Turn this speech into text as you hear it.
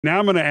Now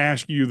I'm going to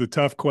ask you the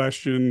tough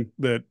question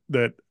that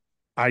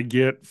I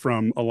get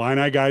from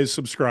Illini Guys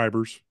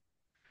subscribers.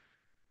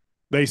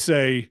 They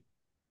say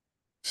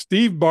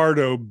Steve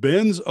Bardo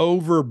bends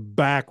over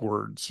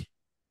backwards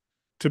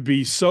to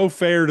be so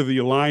fair to the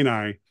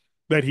Illini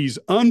that he's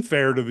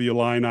unfair to the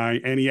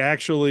Illini, and he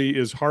actually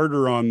is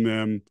harder on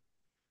them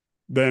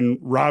than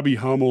Robbie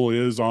Hummel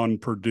is on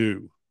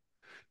Purdue.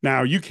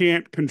 Now, you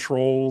can't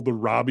control the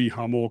Robbie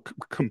Hummel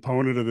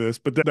component of this,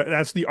 but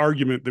that's the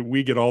argument that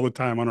we get all the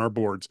time on our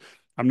boards.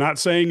 I'm not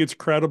saying it's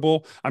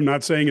credible. I'm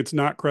not saying it's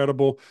not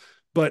credible,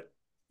 but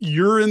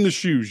you're in the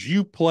shoes.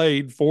 You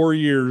played 4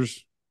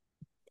 years,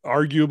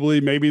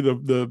 arguably maybe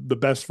the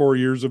best 4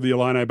 years of the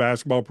Illini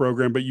basketball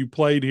program, but you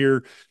played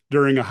here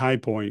during a high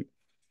point.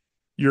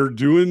 You're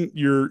doing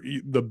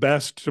the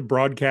best to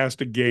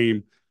broadcast a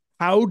game.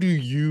 How do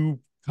you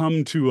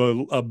come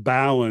to a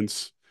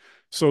balance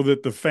so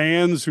that the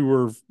fans who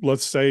are,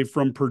 let's say,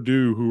 from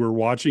Purdue, who are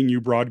watching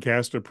you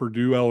broadcast a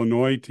Purdue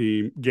Illinois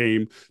team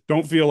game,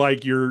 don't feel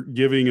like you're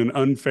giving an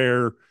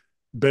unfair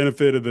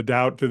benefit of the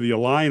doubt to the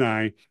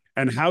Illini?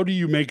 And how do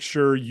you make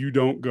sure you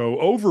don't go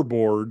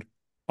overboard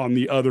on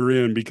the other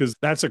end? Because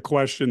that's a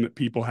question that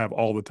people have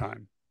all the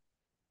time.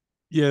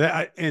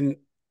 Yeah, and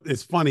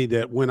it's funny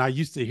that when I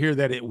used to hear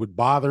that, it would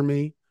bother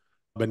me,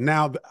 but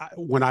now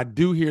when I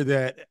do hear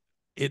that,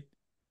 it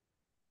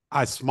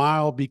I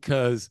smile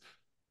because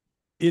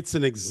it's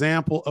an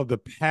example of the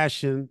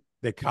passion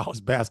that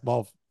college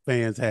basketball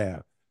fans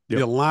have. The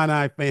Yep.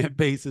 Illini fan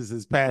base is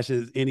as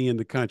passionate as any in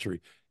the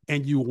country,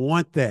 and you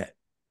want that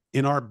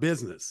in our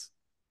business,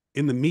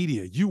 in the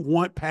media. You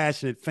want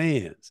passionate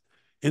fans,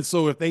 and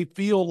so if they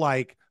feel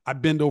like I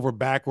bend over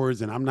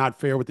backwards and I'm not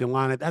fair with the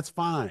Illini, that's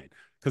fine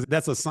because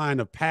that's a sign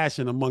of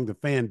passion among the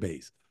fan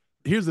base.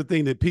 Here's the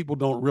thing that people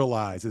don't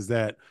realize is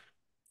that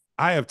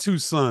I have two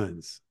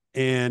sons,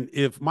 and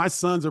if my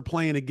sons are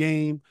playing a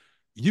game,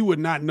 you would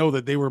not know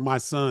that they were my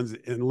sons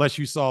unless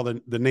you saw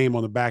the name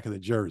on the back of the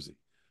jersey,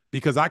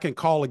 because I can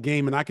call a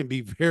game and I can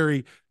be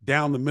very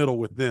down the middle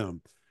with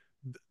them.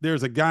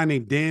 There's a guy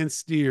named Dan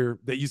Steer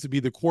that used to be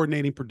the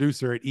coordinating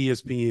producer at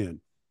ESPN,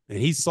 and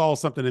he saw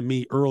something in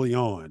me early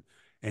on,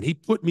 and he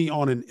put me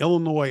on an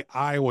Illinois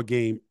Iowa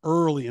game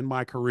early in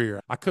my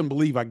career. I couldn't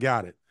believe I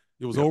got it.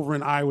 It was Yep. over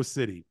in Iowa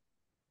City.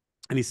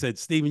 And he said,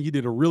 Stephen, you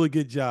did a really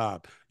good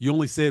job. You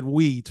only said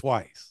we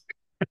twice.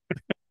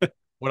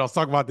 When I was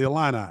talking about the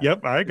Illini.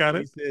 Yep. I So got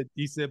it.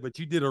 he said, but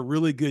you did a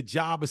really good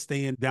job of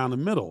staying down the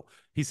middle.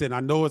 He said, I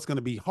know it's going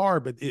to be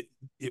hard, but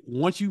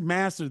once you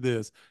master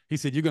this, he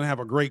said, you're going to have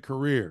a great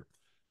career.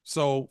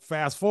 So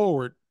fast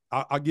forward,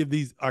 I'll give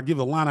the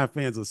Illini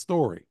fans a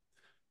story.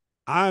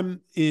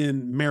 I'm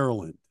in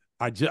Maryland.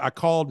 I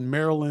called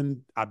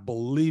Maryland. I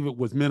believe it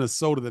was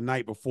Minnesota the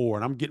night before,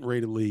 and I'm getting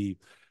ready to leave.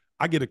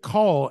 I get a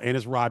call, and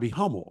it's Robbie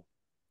Hummel.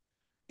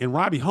 And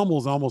Robbie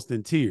Hummel's almost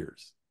in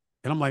tears.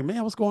 And I'm like,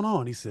 man, what's going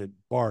on? He said,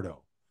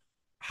 Bardo,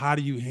 how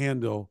do you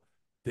handle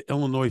the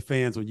Illinois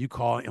fans when you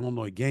call an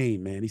Illinois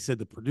game, man? He said,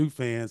 the Purdue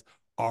fans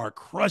are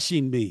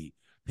crushing me.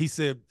 He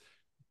said,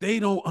 they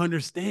don't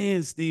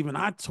understand, Stephen.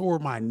 I tore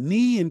my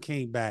knee and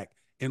came back,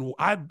 and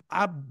I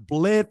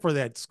bled for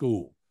that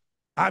school.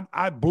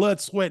 I blood,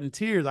 sweat, and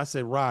tears. I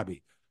said,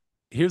 Robbie,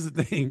 here's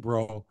the thing,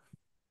 bro.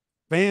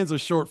 Fans are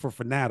short for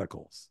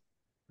fanaticals.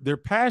 They're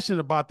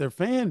passionate about their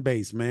fan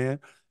base, man.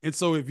 And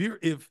so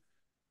if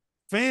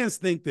fans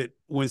think that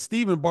when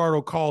Stephen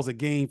Bardo calls a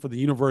game for the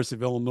University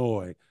of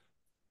Illinois,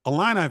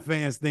 Illini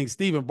fans think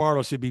Stephen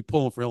Bardo should be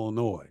pulling for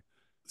Illinois.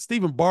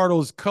 Stephen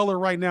Bardo's color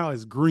right now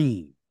is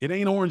green. It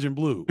ain't orange and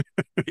blue.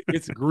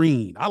 It's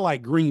green. I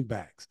like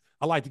greenbacks.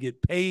 I like to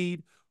get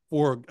paid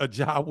for a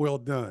job well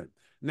done.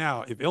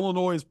 Now, if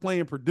Illinois is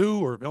playing Purdue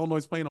or if Illinois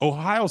is playing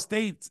Ohio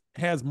State,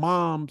 has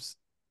moms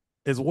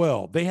as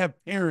well. They have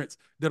parents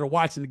that are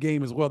watching the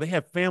game as well. They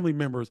have family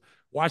members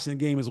watching the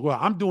game as well.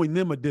 I'm doing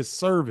them a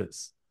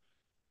disservice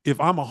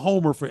if I'm a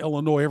homer for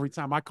Illinois every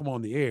time I come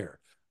on the air.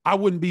 I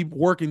wouldn't be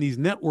working these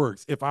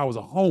networks if I was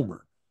a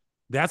homer.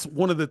 That's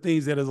one of the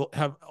things that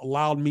have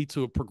allowed me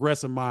to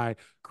progress in my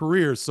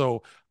career.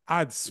 So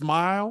I'd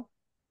smile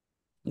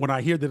when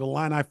I hear that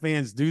Illini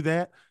fans do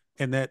that,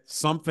 and that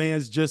some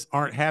fans just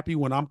aren't happy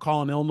when I'm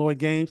calling Illinois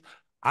games.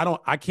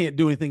 I can't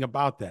do anything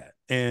about that.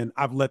 And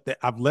I've let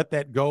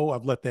that go.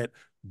 I've let that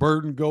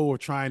burden go of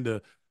trying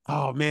to,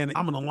 oh man,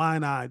 I'm an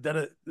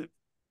Illini.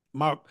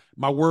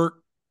 My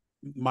work,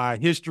 my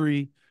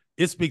history,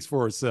 it speaks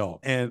for itself.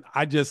 And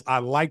I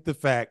like the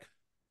fact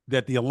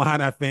that the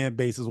Illini fan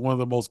base is one of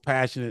the most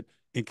passionate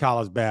in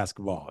college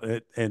basketball.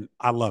 And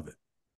I love it.